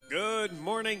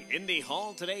morning, Indy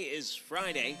Hall. Today is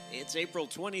Friday. It's April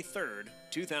 23rd,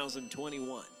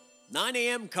 2021. 9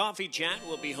 a.m. Coffee Chat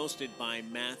will be hosted by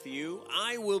Matthew.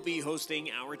 I will be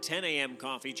hosting our 10 a.m.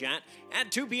 Coffee Chat.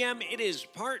 At 2 p.m., it is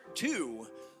part 2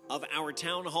 of our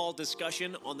town hall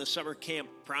discussion on the summer camp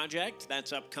project.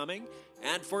 That's upcoming.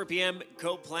 At 4 p.m.,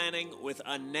 co-planning with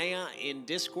Anea in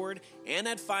Discord. And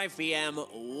at 5 p.m.,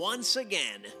 once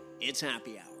again, it's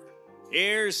happy hour.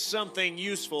 Here's something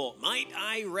useful. Might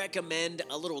I recommend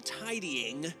a little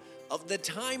tidying of the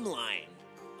timeline?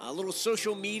 A little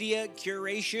social media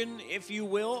curation, if you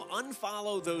will.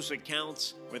 Unfollow those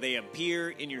accounts where they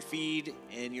appear in your feed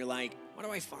and you're like, why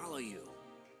do I follow you?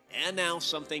 And now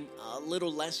something a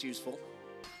little less useful.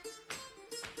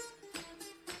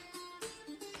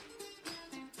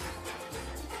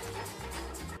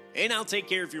 Hey, now take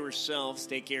care of yourselves,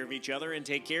 take care of each other, and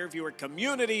take care of your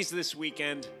communities this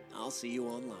weekend. I'll see you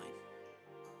online.